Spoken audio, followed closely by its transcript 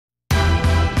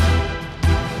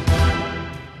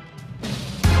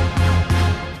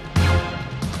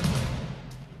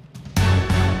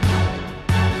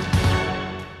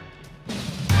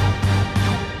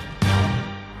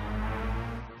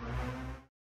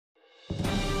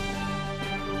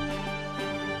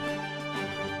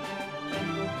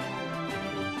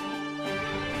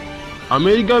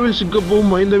அமெரிக்காவில் சிக்கப்போகும்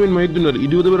மஹிந்தவின் மைத்துனர்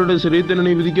 20 வருட சிறை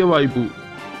தண்டனை விதிக்க வாய்ப்பு.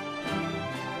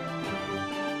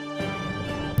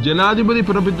 ஜனாதிபதி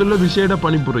பிறப்பித்துள்ள விசேட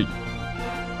பணிப்புரை.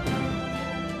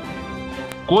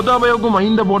 கோத்தாபயவுக்கு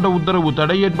மஹிந்த போட்ட உத்தரவு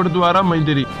தடை ஏற்படுத்துவாரா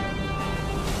மைத்திரி?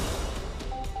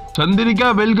 சந்திரிகா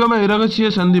வெல்கம இரகசிய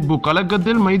சந்திப்பு,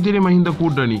 கலக்கத்தில் மைத்திரி மஹிந்த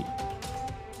கூட்டணி.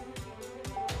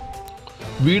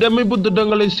 வீடமைப்பு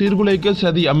திட்டங்களை சீர்குலைக்க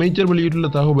சதி, அமைச்சர் வெளியிட்டுள்ள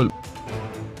தகவல்.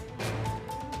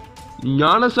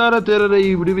 ஞானசார தேரரை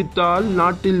விடுவித்தால்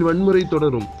நாட்டில் வன்முறை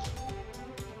தொடரும்.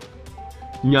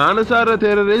 ஞானசார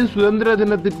தேரரை சுதந்திர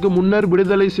தினத்திற்கு முன்னர்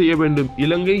விடுதலை செய்ய வேண்டும்.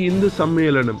 இலங்கை இந்து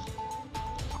சம்மேளனம்.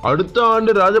 அடுத்த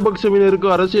ஆண்டு ராஜபக்சவினருக்கு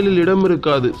அரசியலில் இடம்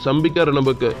இருக்காது, சம்பிக்க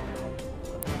ரணபக்க.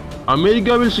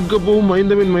 அமெரிக்காவில் சிக்கப்போகும்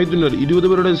மஹிந்தவின் மைத்துனர்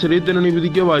 20 வருட சிறை தண்டனை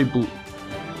விதிக்க வாய்ப்பு.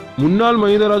 முன்னாள்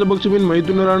மஹிந்த ராஜபக்சவின்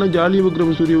மைத்துனரான ஜாலிய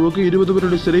விக்ரமசூரியவுக்கு 20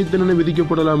 வருட சிறை தண்டனை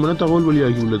விதிக்கப்படலாம் என தகவல்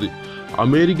வெளியாகியுள்ளது.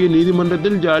 அமெரிக்க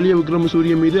நீதிமன்றத்தில் ஜாலிய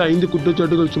விக்ரமசூரிய மீது 5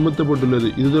 குற்றச்சாட்டுகள் சுமத்தப்பட்டுள்ளது.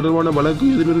 இது தொடர்பான வழக்கு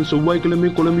எதிர்வரும்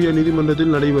செவ்வாய்க்கிழமை கொலம்பியா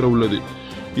நீதிமன்றத்தில் நடைபெற உள்ளது.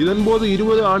 இதன்போது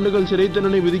 20 ஆண்டுகள் சிறை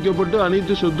தண்டனை விதிக்கப்பட்டு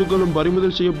அனைத்து சொத்துக்களும்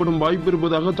பறிமுதல் செய்யப்படும் வாய்ப்பு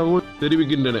இருப்பதாக தகவல்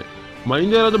தெரிவிக்கின்றன.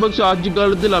 மஹிந்த ராஜபக்ச ஆட்சி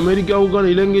காலத்தில் அமெரிக்காவுக்கான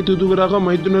இலங்கை தூதுவராக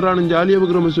மைத்துனரான ஜாலிய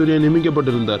விக்ரமசூரிய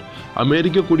நியமிக்கப்பட்டிருந்தார்.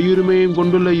 அமெரிக்க குடியுரிமையையும்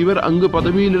கொண்டுள்ள இவர் அங்கு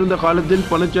பதவியில் இருந்த காலத்தில்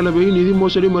பணச்செலவை, நிதி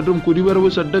மோசடி மற்றும் குடிவரவு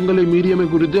சட்டங்களை மீறியமை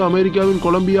குறித்து அமெரிக்காவின்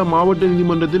கொலம்பியா மாவட்ட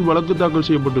நீதிமன்றத்தில் வழக்கு தாக்கல்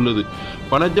செய்யப்பட்டுள்ளது.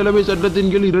 பணச்செலவை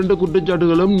சட்டத்தின் கீழ் 2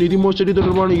 குற்றச்சாட்டுகளும், நிதி மோசடி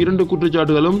தொடர்பான 2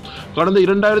 குற்றச்சாட்டுகளும். கடந்த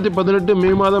 2018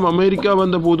 மே மாதம் அமெரிக்கா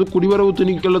வந்தபோது குடிவரவு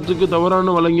திணைக்களத்துக்கு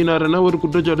தவறான வழங்கினார் என ஒரு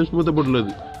குற்றச்சாட்டு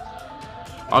சுமத்தப்பட்டுள்ளது.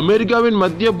 அமெரிக்காவின்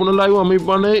மத்திய புலனாய்வு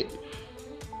அமைப்பான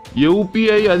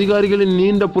FBI அதிகாரிகளின்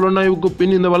நீண்ட புலனாய்வுக்கு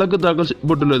பின் இந்த வழக்கு தாக்கல்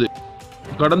செய்யப்பட்டுள்ளது.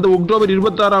 கடந்த அக்டோபர்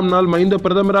 26ஆம் நாள் மஹிந்த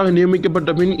பிரதமராக நியமிக்கப்பட்ட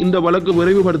பின் இந்த வழக்கு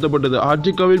விரைவுபடுத்தப்பட்டது.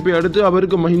 ஆட்சி கவிழ்ப்பை அடுத்து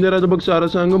அவருக்கு மஹிந்த ராஜபக்ச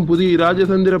அரசாங்கம் புதிய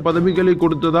இராஜதந்திர பதவிகளை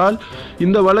கொடுத்ததால்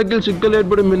இந்த வழக்கில் சிக்கல்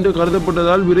ஏற்படும் என்று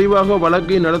கருதப்பட்டதால் விரைவாக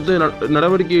வழக்கை நடத்த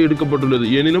நடவடிக்கை எடுக்கப்பட்டுள்ளது.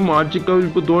 எனினும் ஆட்சி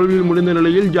கவிழ்ப்பு தோல்வியில் முடிந்த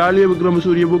நிலையில் ஜாலிய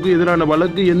விக்ரமசூரியவுக்கு எதிரான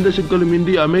வழக்கு எந்த சிக்கலும்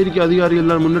இன்றி அமெரிக்க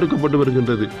அதிகாரிகளால் முன்னெடுக்கப்பட்டு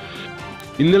வருகின்றது.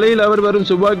 இந்நிலையில் அவர் வரும்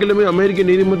செவ்வாய்க்கிழமை அமெரிக்க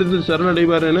நீதிமன்றத்தில்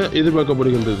சரணடைவார் என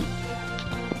எதிர்பார்க்கப்படுகின்றது.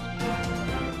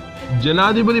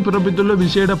 ஜனாதிபதி பிறப்பித்துள்ள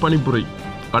விசேட பணிப்புரை.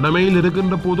 கடமையில்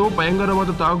இருக்கின்ற போதோ,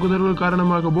 பயங்கரவாத தாக்குதல்கள்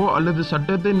காரணமாகவோ அல்லது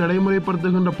சட்டத்தை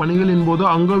நடைமுறைப்படுத்துகின்ற பணிகளின் போதோ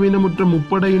அங்கவீனமுற்ற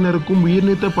முப்படையினருக்கும்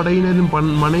உயிர்நீத்த படையினரின்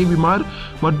மனைவிமார்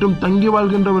மற்றும் தங்கி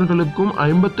வாழ்கின்றவர்களுக்கும்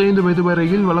 55 வயது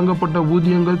வரையில் வழங்கப்பட்ட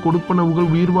ஊதியங்கள்,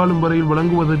 கொடுப்பனவுகள் உயிர் வாழும் வரையில்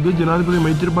வழங்குவதற்கு ஜனாதிபதி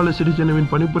mithripala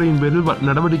சிறிசேனவின் பணிப்புரையின் பேரில்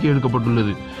நடவடிக்கை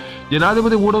எடுக்கப்பட்டுள்ளது.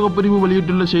 ஜனாதிபதி ஊடகப் பிரிவு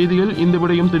வெளியிட்டுள்ள செய்தியில் இந்த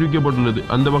விடயம் தெரிவிக்கப்பட்டுள்ளது.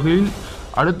 அந்த வகையில்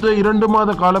அடுத்த 2 மாத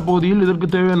காலப்பகுதியில் இதற்கு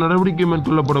தேவையான நடவடிக்கை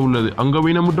மேற்கொள்ளப்பட உள்ளது.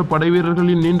 அங்கவீனமுற்ற படை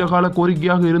வீரர்களின் நீண்டகால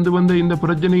கோரிக்கையாக இருந்து வந்த இந்த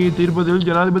பிரச்சனையை தீர்ப்பதில்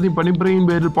ஜனாதிபதி பணிப்புரையின்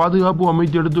பேரில் பாதுகாப்பு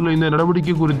அமைச்சு எடுத்துள்ள இந்த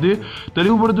நடவடிக்கை குறித்து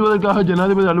தெளிவுபடுத்துவதற்காக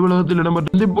ஜனாதிபதி அலுவலகத்தில்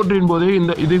இடம்பெற்ற சந்திப்பொன்றின் போதே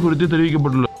இதை குறித்து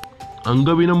தெரிவிக்கப்பட்டுள்ளது.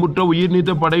 அங்கவீனமுற்ற உயிர்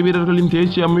நீத்த படை வீரர்களின்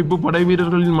தேசிய அமைப்பு, படை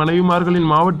வீரர்களின்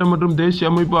மனைவிமார்களின் மாவட்ட மற்றும் தேசிய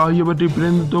அமைப்பு ஆகியவற்றை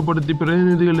பிரதிநிதித்துவப்படுத்தி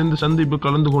பிரதிநிதிகள் இந்த சந்திப்பில்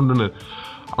கலந்து கொண்டனர்.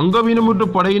 அங்கவீனமுற்ற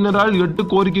படையினரால் 8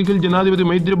 கோரிக்கைகள் ஜனாதிபதி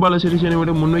mithripala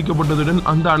சிறிசேனவிடம் முன்வைக்கப்பட்டதுடன்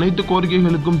அந்த அனைத்து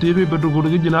கோரிக்கைகளுக்கும் தீர்வை பெற்றுக்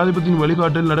கொடுக்க ஜனாதிபதியின்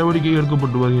வழிகாட்டல் நடவடிக்கை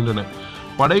எடுக்கப்பட்டு வருகின்றன.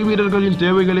 படை வீரர்களின்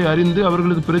தேவைகளை அறிந்து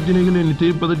அவர்களது பிரச்சினைகளை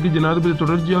தீர்ப்பதற்கு ஜனாதிபதி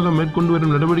தொடர்ச்சியாக மேற்கொண்டு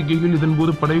வரும் நடவடிக்கைகள்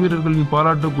இதன்போது படை வீரர்களின்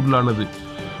பாராட்டுக்குள்ளானது.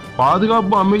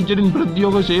 பாதுகாப்பு அமைச்சரின்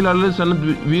பிரத்யோக செயலாளர் சனத்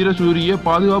வீரசூரிய,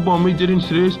 பாதுகாப்பு அமைச்சரின்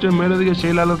சிரேஷ்ட மேலதிக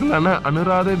செயலாளர்களான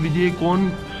அனுராத விஜயகோன்,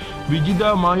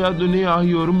 விஜிதா மாயாதுனே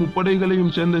ஆகியோரும்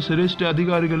முப்படைகளையும் சேர்ந்த சிரேஷ்ட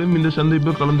அதிகாரிகளும் இந்த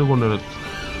சந்திப்பில் கலந்து கொண்டனர்.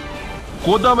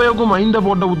 கோத்தாபயவுக்கு மஹிந்த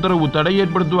போட்ட உத்தரவு தடை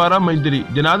ஏற்படுத்துவாரா மைத்திரி?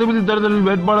 ஜனாதிபதி தேர்தலில்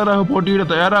வேட்பாளராக போட்டியிட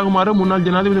தயாராகுமாறு முன்னாள்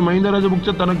ஜனாதிபதி மஹிந்த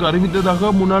ராஜபக்ச தனக்கு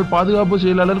அறிவித்ததாக முன்னாள் பாதுகாப்பு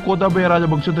செயலாளர் கோத்தாபய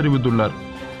ராஜபக்ச தெரிவித்துள்ளார்.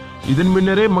 இதன்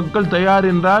பின்னரே மக்கள் தயார்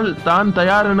என்றால் தான்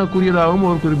தயார் என கூறியதாகவும்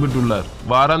அவர் குறிப்பிட்டுள்ளார்.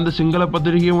 வாராந்த சிங்கள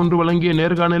பத்திரிகை ஒன்று வழங்கிய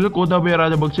நேர்காணலில் கோத்தாபய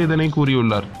ராஜபக்ச இதனை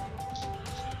கூறியுள்ளார்.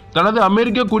 தனது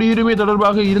அமெரிக்க குடியுரிமை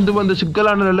தொடர்பாக இருந்து வந்த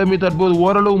சிக்கலான நிலைமை தற்போது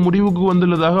ஓரளவு முடிவுக்கு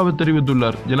வந்துள்ளதாக அவர்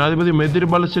தெரிவித்துள்ளார். ஜனாதிபதி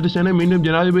mithripala சிறிசேன மீண்டும்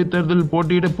ஜனாதிபதி தேர்தலில்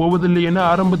போட்டியிடப் போவதில்லை என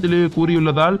ஆரம்பத்திலேயே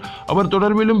கூறியுள்ளதால் அவர்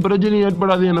தொடர்பிலும் பிரச்சனை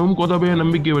ஏற்படாது எனவும் கோத்தாபய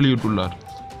நம்பிக்கை வெளியிட்டுள்ளார்.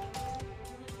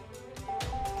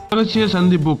 ரகசிய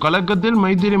சந்திப்பு, கலக்கத்தில்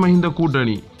மைத்திரி மஹிந்த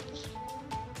கூட்டணி.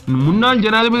 முன்னாள்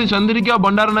ஜனாதிபதி சந்திரிகா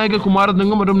பண்டாரநாயக்க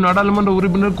குமாரதுங்க மற்றும் நாடாளுமன்ற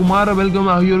உறுப்பினர் குமார வெல்கம்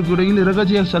ஆகியோருக்கு இடையில்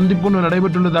இரகசிய சந்திப்பு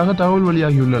நடைபெற்றுள்ளதாக தகவல்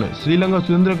வெளியாகியுள்ளன. ஸ்ரீலங்கா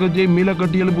சுதந்திர கட்சியை மீள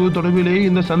கட்டியெழுப்புவது தொடர்பிலேயே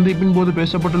இந்த சந்திப்பின் போது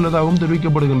பேசப்பட்டுள்ளதாகவும்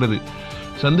தெரிவிக்கப்படுகின்றது.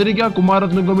 சந்திரிகா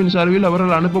குமாரதுங்கவின் சார்பில்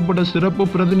அவர்கள் அனுப்பப்பட்ட சிறப்பு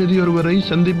பிரதிநிதியொருவரை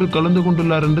சந்திப்பில் கலந்து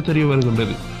கொண்டுள்ளார் என்று தெரிய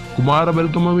வருகின்றது. குமார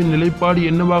வெல்கமவின் நிலைப்பாடு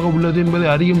என்னவாக உள்ளது என்பதை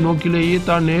அறியும் நோக்கிலேயே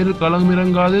தான் நேரில்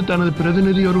களமிறங்காது தனது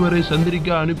பிரதிநிதியொருவரை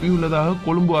சந்திரிகா அனுப்பியுள்ளதாக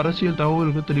கொழும்பு அரசியல்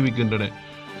தகவல்கள் தெரிவிக்கின்றன.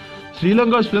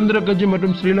 ஸ்ரீலங்கா சுதந்திர கட்சி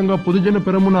மற்றும் ஸ்ரீலங்கா பொதுஜன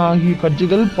பெரமுன ஆகிய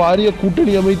கட்சிகள் பாரிய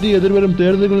கூட்டணி அமைத்து எதிர்வரும்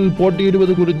தேர்தல்களில்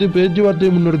போட்டியிடுவது குறித்து பேச்சுவார்த்தை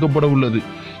முன்னெடுக்கப்பட உள்ளது.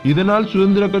 இதனால்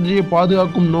சுதந்திர கட்சியை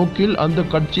பாதுகாக்கும் நோக்கில் அந்த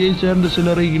கட்சியை சேர்ந்த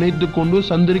சிலரை இணைத்துக் கொண்டு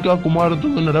சந்திரிகா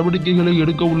குமாரதுங்க நடவடிக்கைகளை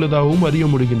எடுக்க உள்ளதாகவும் அறிய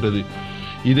முடிகின்றது.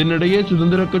 இதனிடையே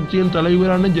சுதந்திர கட்சியின்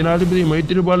தலைவரான ஜனாதிபதி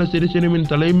மைத்ரிபால சிறிசேனவின்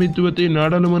தலைமைத்துவத்தை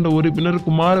நாடாளுமன்ற உறுப்பினர்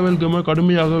குமாரவேல்கம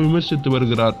கடுமையாக விமர்சித்து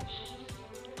வருகிறார்.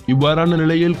 இவ்வாறான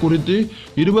நிலையில் குறித்து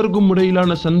இருவருக்கும்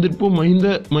இடையிலான சந்திப்பு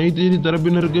மைத்திரி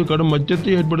தரப்பினருக்கு கடும்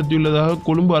அச்சத்தை ஏற்படுத்தியுள்ளதாக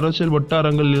கொழும்பு அரசியல்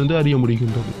வட்டாரங்களில் இருந்து அறிய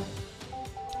முடிகின்றது.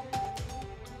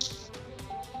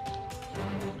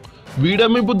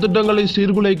 வீடமைப்பு திட்டங்களை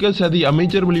சீர்குலைக்க சதி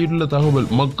அமைச்சர் வெளியிட்டுள்ள தகவல்.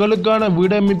 மக்களுக்கான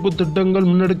வீடமைப்பு திட்டங்கள்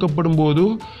முன்னெடுக்கப்படும் போது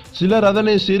சிலர்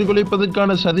அதனை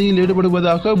சீர்குலைப்பதற்கான சதியில்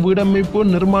ஈடுபடுவதாக வீடமைப்பு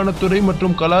நிர்மாணத்துறை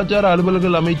மற்றும் கலாச்சார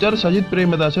அலுவல்கள் அமைச்சர் சஜித்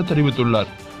பிரேமதாச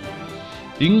தெரிவித்துள்ளார்.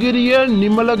 இங்கிரிய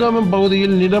நிமலகம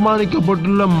பகுதியில்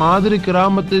நிர்மாணிக்கப்பட்டுள்ள மாதிரி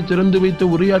கிராமத்தை திறந்து வைத்து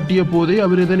உரையாற்றிய போதே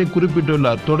அவர் இதனை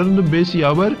குறிப்பிட்டுள்ளார். தொடர்ந்து பேசிய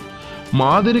அவர்,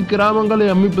 மாதிரி கிராமங்களை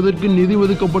அமைப்பதற்கு நிதி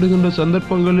ஒதுக்கப்படுகின்ற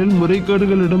சந்தர்ப்பங்களில்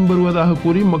முறைகேடுகள் இடம்பெறுவதாக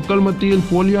கூறி மக்கள் மத்தியில்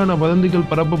போலியான வதந்திகள்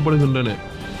பரப்பப்படுகின்றன.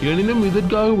 எனினும்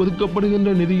இதற்காக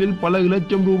ஒதுக்கப்படுகின்ற நிதியில் பல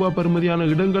இலட்சம் ரூபாய் பெறுமதியான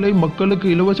இடங்களை மக்களுக்கு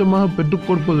இலவசமாக பெற்றுக்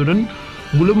கொடுப்பதுடன்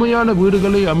முழுமையான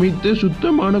வீடுகளை அமைத்து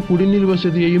சுத்தமான குடிநீர்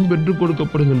வசதியையும் பெற்றுக்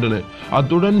கொடுக்கப்படுகின்றன.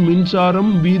 அத்துடன் மின்சாரம்,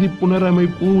 வீதி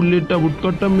புனரமைப்பு உள்ளிட்ட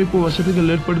உட்கட்டமைப்பு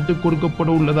வசதிகள் ஏற்படுத்தி கொடுக்கப்பட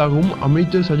உள்ளதாகவும்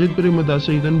அமைச்சர் சஜித் பிரேமதாச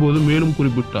இதன்போது மேலும்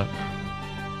குறிப்பிட்டார்.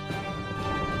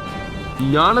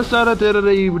 ஞானசார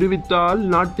தேரரை விடுவித்தால்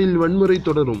நாட்டில் வன்முறை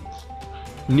தொடரும்.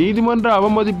 நீதிமன்ற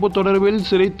அவமதிப்பு தொடர்பில்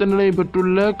சிறை தண்டனை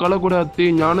பெற்றுள்ள கலகுடாத்தே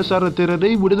ஞானசார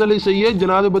தேரரை விடுதலை செய்ய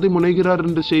ஜனாதிபதி முனைகிறார்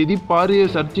என்ற செய்தி பாரிய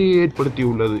சர்ச்சையை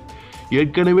ஏற்படுத்தியுள்ளது.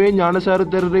 ஏற்கனவே ஞானசார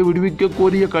தேரரை விடுவிக்க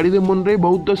கோரிய கடிதம் ஒன்றை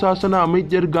பௌத்த சாசன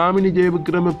அமைச்சர் காமினி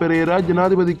விக்ரம பெரேரா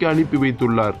ஜனாதிபதிக்கு அனுப்பி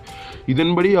வைத்துள்ளார்.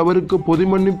 இதன்படி அவருக்கு பொது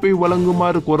மன்னிப்பை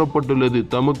வழங்குமாறு கோரப்பட்டுள்ளது.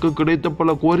 தமக்கு கிடைத்த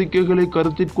பல கோரிக்கைகளை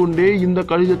கருத்தில் கொண்டே இந்த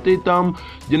கடிதத்தை தாம்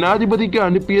ஜனாதிபதிக்கு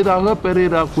அனுப்பியதாக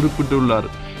பெரேரா குறிப்பிட்டுள்ளார்.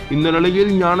 இந்த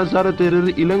நிலையில் ஞானசார தேரர்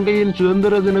இலங்கையின்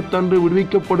சுதந்திர தினத்தன்று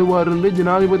விடுவிக்கப்படுவார் என்று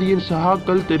ஜனாதிபதியின்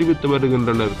சகாக்கள் தெரிவித்து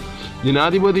வருகின்றனர்.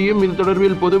 ஜனாதிபதியும் இது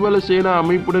தொடர்பில் பொதுபல சேனா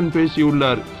அமைப்புடன்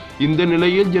பேசியுள்ளார். இந்த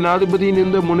நிலையில் ஜனாதிபதியின்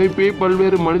இந்த முனைப்பை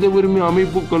பல்வேறு மனித உரிமை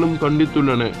அமைப்புகளும்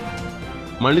கண்டித்துள்ளன.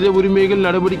 மனித உரிமைகள்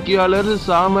நடவடிக்கையாளர்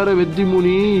சாமர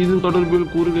வெத்திமுனி இது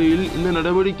தொடர்பில் கூறுகையில், இந்த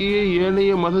நடவடிக்கையை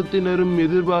ஏனைய மதத்தினரும்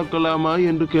எதிர்பார்க்கலாமா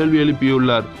என்று கேள்வி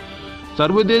எழுப்பியுள்ளார்.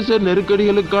 சர்வதேச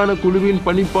நெருக்கடிகளுக்கான குழுவின்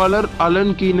பணிப்பாளர்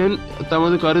அலன் கீனன்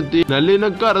தமது கருத்தில்,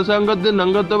 நல்லிணக்க அரசாங்கத்தின்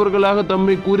அங்கத்தவர்களாக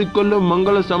தம்மை கூறிக்கொள்ளும்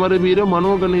மங்கள சமரவீர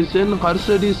மனோ கணேசன்,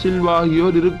 ஹர்ஷடி சில்வா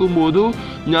ஆகியோர் இருக்கும்போது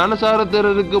ஞானசார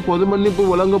தேரருக்கு பொது மன்னிப்பு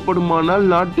வழங்கப்படுமானால்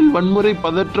நாட்டில் வன்முறை,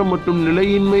 பதற்றம் மற்றும்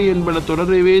நிலையின்மை என்பன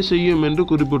தொடரவே செய்யும் என்று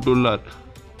குறிப்பிட்டுள்ளார்.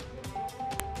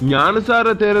 ஞானசார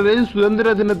தேரரை சுதந்திர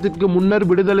தினத்திற்கு முன்னர்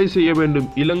விடுதலை செய்ய வேண்டும்.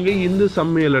 இலங்கை இந்து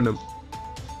சம்மேளனம்.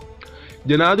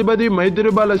 ஜனாதிபதி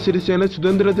மைத்ரிபால சிறிசேன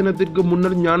சுதந்திர தினத்திற்கு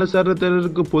முன்னர் ஞானசார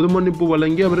தேரருக்கு பொது மன்னிப்பு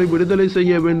வழங்கி அவரை விடுதலை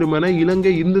செய்ய வேண்டும் என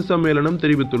இலங்கை இந்து சம்மேளனம்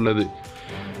தெரிவித்துள்ளது.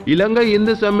 இலங்கை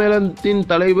இந்து சம்மேளனத்தின்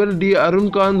தலைவர் டி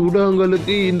அருண்காந்த்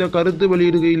ஊடகங்களுக்கு இந்த கருத்து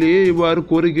வெளியிடுகையிலேயே இவ்வாறு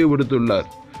கோரிக்கை விடுத்துள்ளார்.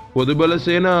 பொதுபல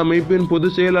சேனா அமைப்பின்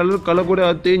பொதுச் செயலாளர் கலகுட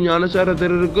அத்தே ஞானசார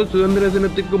தேரருக்கு சுதந்திர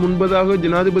தினத்திற்கு முன்பதாக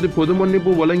ஜனாதிபதி பொது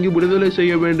மன்னிப்பு வழங்கி விடுதலை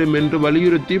செய்ய வேண்டும் என்று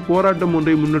வலியுறுத்தி போராட்டம்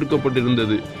ஒன்றை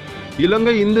முன்னெடுக்கப்பட்டிருந்தது.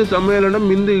 இலங்கை இந்து சம்மேளனம்,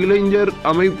 இந்து இளைஞர்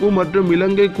அமைப்பு மற்றும்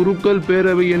இலங்கை குருக்கள்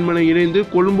பேரவை என்பன இணைந்து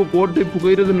கொழும்பு கோட்டை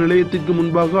புகையிரத நிலையத்திற்கு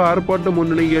முன்பாக ஆர்ப்பாட்டம்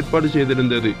ஒன்றினை ஏற்பாடு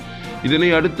செய்திருந்தது. இதனை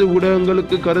அடுத்து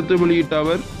ஊடகங்களுக்கு கருத்து வெளியிட்ட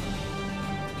அவர்,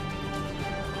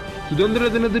 சுதந்திர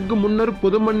தினத்திற்கு முன்னர்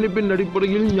பொது மன்னிப்பின்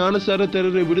அடிப்படையில் ஞானசார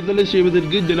தேரரை விடுதலை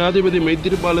செய்வதற்கு ஜனாதிபதி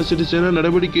மைத்ரிபால சிறிசேன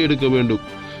நடவடிக்கை எடுக்க வேண்டும்.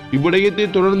 இவ்விடயத்தை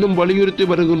தொடர்ந்தும் வலியுறுத்தி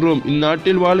வருகின்றோம்.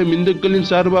 இந்நாட்டில் வாழும் இந்துக்களின்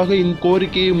சார்பாக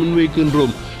இக்கோரிக்கையை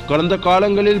முன்வைக்கின்றோம். கடந்த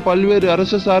காலங்களில் பல்வேறு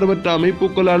அரசு சார்பற்ற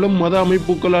அமைப்புகளாலும் மத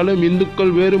அமைப்புகளாலும்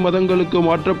இந்துக்கள் வேறு மதங்களுக்கு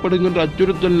மாற்றப்படுகின்ற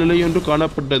அச்சுறுத்தல் நிலை ஒன்று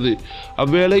காணப்பட்டது.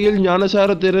 அவ்வேளையில்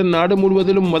ஞானசார தேரர் நாடு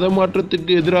முழுவதிலும் மத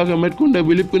மாற்றத்திற்கு எதிராக மேற்கொண்ட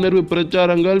விழிப்புணர்வு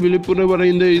பிரச்சாரங்கள்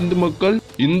விழிப்புணர்வடைந்த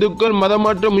இந்துக்கள்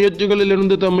மதமாற்ற முயற்சிகளில்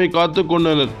இருந்து தம்மை காத்து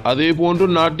கொண்டனர். அதே போன்று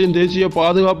நாட்டின் தேசிய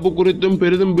பாதுகாப்பு குறித்தும்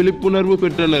பெரிதும் விழிப்புணர்வு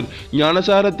பெற்றனர்.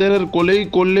 ஞானசார தேரர் கொலை,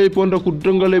 கொள்ளை போன்ற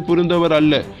குற்றங்களை புரிந்தவர்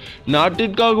அல்ல.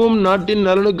 நாட்டிற்காகவும் நாட்டின்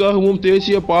நலனுக்காகவும்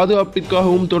தேசிய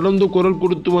பாதுகாப்பிற்காகவும் தொடர்ந்து குரல்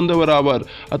கொடுத்து வந்தவர் ஆவார்.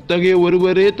 அத்தகைய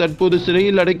ஒருவரே தற்போது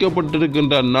சிறையில்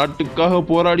அடைக்கப்பட்டிருக்கின்றார். நாட்டுக்காக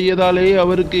போராடியதாலேயே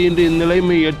அவருக்கு இன்று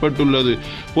இந்நிலைமை ஏற்பட்டுள்ளது.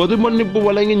 பொது மன்னிப்பு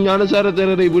வழங்கி ஞானசார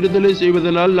தேரரை விடுதலை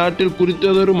செய்வதனால் நாட்டில்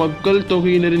குறித்ததொரு மக்கள்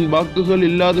தொகையினரின் வாக்குகள்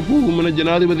இல்லாது போகும் என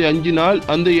ஜனாதிபதி அஞ்சினால்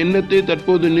அந்த எண்ணத்தை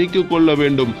தற்போது நீக்கிக் கொள்ள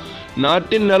வேண்டும்.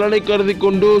 நாட்டின் நலனை கருதி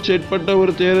கொண்டு செயற்பட்ட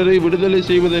ஒரு தேரரை விடுதலை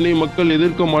செய்வதனை மக்கள்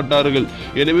எதிர்க்க மாட்டார்கள்.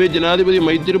 எனவே ஜனாதிபதி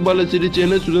மைத்திரிபால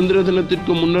சிறிசேன சுதந்திர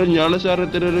தினத்திற்கு முன்னர் ஞானசார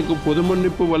தேரருக்கு பொது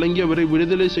மன்னிப்பு வழங்கி அவரை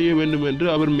விடுதலை செய்ய வேண்டும் என்று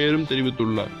அவர் மேலும்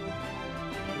தெரிவித்துள்ளார்.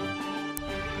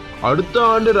 அடுத்த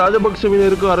ஆண்டு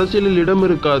ராஜபக்சவினருக்கு அரசியலில் இடம்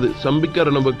இருக்காது. சம்பிக்க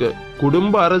ரணபக்க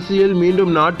குடும்ப அரசியல்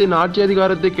மீண்டும் நாட்டின் ஆட்சி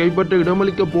அதிகாரத்தை கைப்பற்ற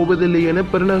இடமளிக்கப் போவதில்லை என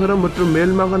பெருநகரம் மற்றும்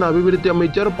மேல்மாகாண அபிவிருத்தி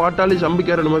அமைச்சர் பாட்டாளி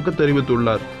சம்பிக்க ரணபக்க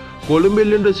தெரிவித்துள்ளார்.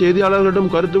 கொழும்பில் இன்று செய்தியாளர்களிடம்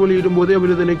கருத்து வெளியிடும் போதே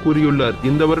அவர் இதனை கூறியுள்ளார்.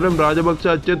 இந்த வருடம் ராஜபக்ச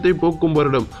அச்சத்தை போக்கும்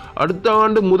வருடம். அடுத்த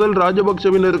ஆண்டு முதல்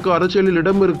ராஜபக்சவினருக்கு அரசியலில்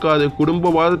இடம் இருக்காது.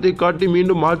 குடும்பவாதத்தை காட்டி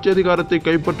மீண்டும் ஆட்சி அதிகாரத்தை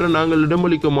கைப்பற்ற நாங்கள்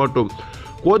இடமளிக்க மாட்டோம்.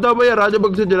 கோத்தாபய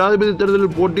ராஜபக்ச ஜனாதிபதி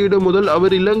தேர்தலில் போட்டியிடும் முதல்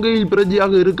அவர் இலங்கையில்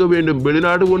பிரஜையாக இருக்க வேண்டும்.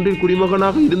 வெளிநாடு ஒன்றில்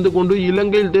குடிமகனாக இருந்து கொண்டு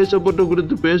இலங்கையில் தேசப்பற்று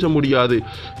குறித்து பேச முடியாது.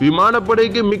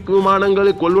 விமானப்படைக்கு மிக்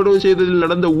விமானங்களை கொள்வனவு செய்ததில்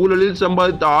நடந்த ஊழலில்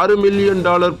சம்பாதித்த $6 மில்லியன்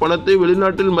பணத்தை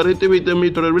வெளிநாட்டில் மறைத்து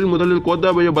வைத்தமை தொடர்பில் முதலில்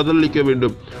கோத்தாபய பதிலளிக்க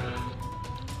வேண்டும்.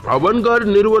 அவன்கார்டு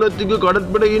நிறுவனத்துக்கு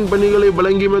கடற்படையின் பணிகளை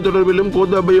வழங்கியமை தொடர்பிலும்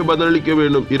கோத்தாபய பதிலளிக்க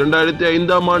வேண்டும்.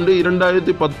 2005ஆம் ஆண்டு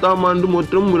 2010ஆம் ஆண்டு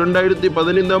மற்றும்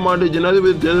 2015ஆம் ஆண்டு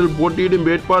ஜனாதிபதி தேர்தல் போட்டியிடும்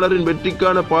வேட்பாளரின்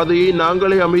வெற்றிக்கான பாதையை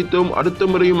நாங்களே அமைத்தோம். அடுத்த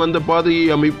முறையும் அந்த பாதையை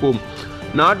அமைப்போம்.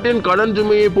 நாட்டின் கடன்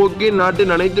சுமையை போக்கி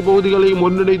நாட்டின் அனைத்து பகுதிகளையும்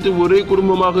ஒன்றிணைத்து ஒரே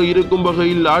குடும்பமாக இருக்கும்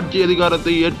வகையில் ஆட்சி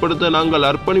அதிகாரத்தை ஏற்படுத்த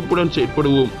நாங்கள் அர்ப்பணிப்புடன்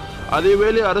செயற்படுவோம்.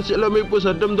 அதேவேளை அரசியலமைப்பு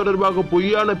சட்டம் தொடர்பாக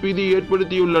பொய்யான பீதியை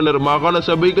ஏற்படுத்தியுள்ளனர். மாகாண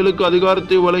சபைகளுக்கு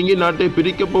அதிகாரத்தை வழங்கி நாட்டை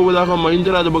பிரிக்கப் போவதாக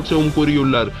மஹிந்த ராஜபக்சவும்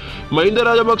கூறியுள்ளார். மஹிந்த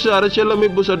ராஜபக்ச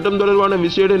அரசியலமைப்பு சட்டம் தொடர்பான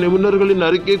விசேட நிபுணர்களின்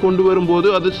அறிக்கை கொண்டு வரும்போது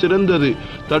அது சிறந்தது.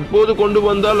 தற்போது கொண்டு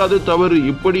வந்தால் அது தவறு.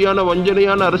 இப்படியான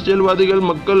வஞ்சனையான அரசியல்வாதிகள்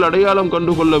மக்கள் அடையாளம்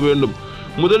கண்டுகொள்ள வேண்டும்.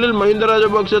 முதலில் மஹிந்த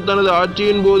ராஜபக்ச தனது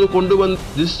ஆட்சியின் போது கொண்டு வந்த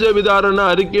திஸ்ஸ விதாரண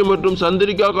அறிக்கை மற்றும்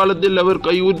சந்திரிகா காலத்தில் அவர்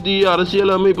கையுறுத்திய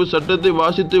அரசியலமைப்பு சட்டத்தை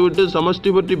வாசித்துவிட்டு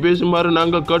சமஷ்டி பற்றி பேசுமாறு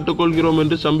நாங்கள் கேட்டுக்கொள்கிறோம்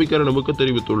என்று சம்பிக்க ரணபக்க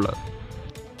தெரிவித்துள்ளார்.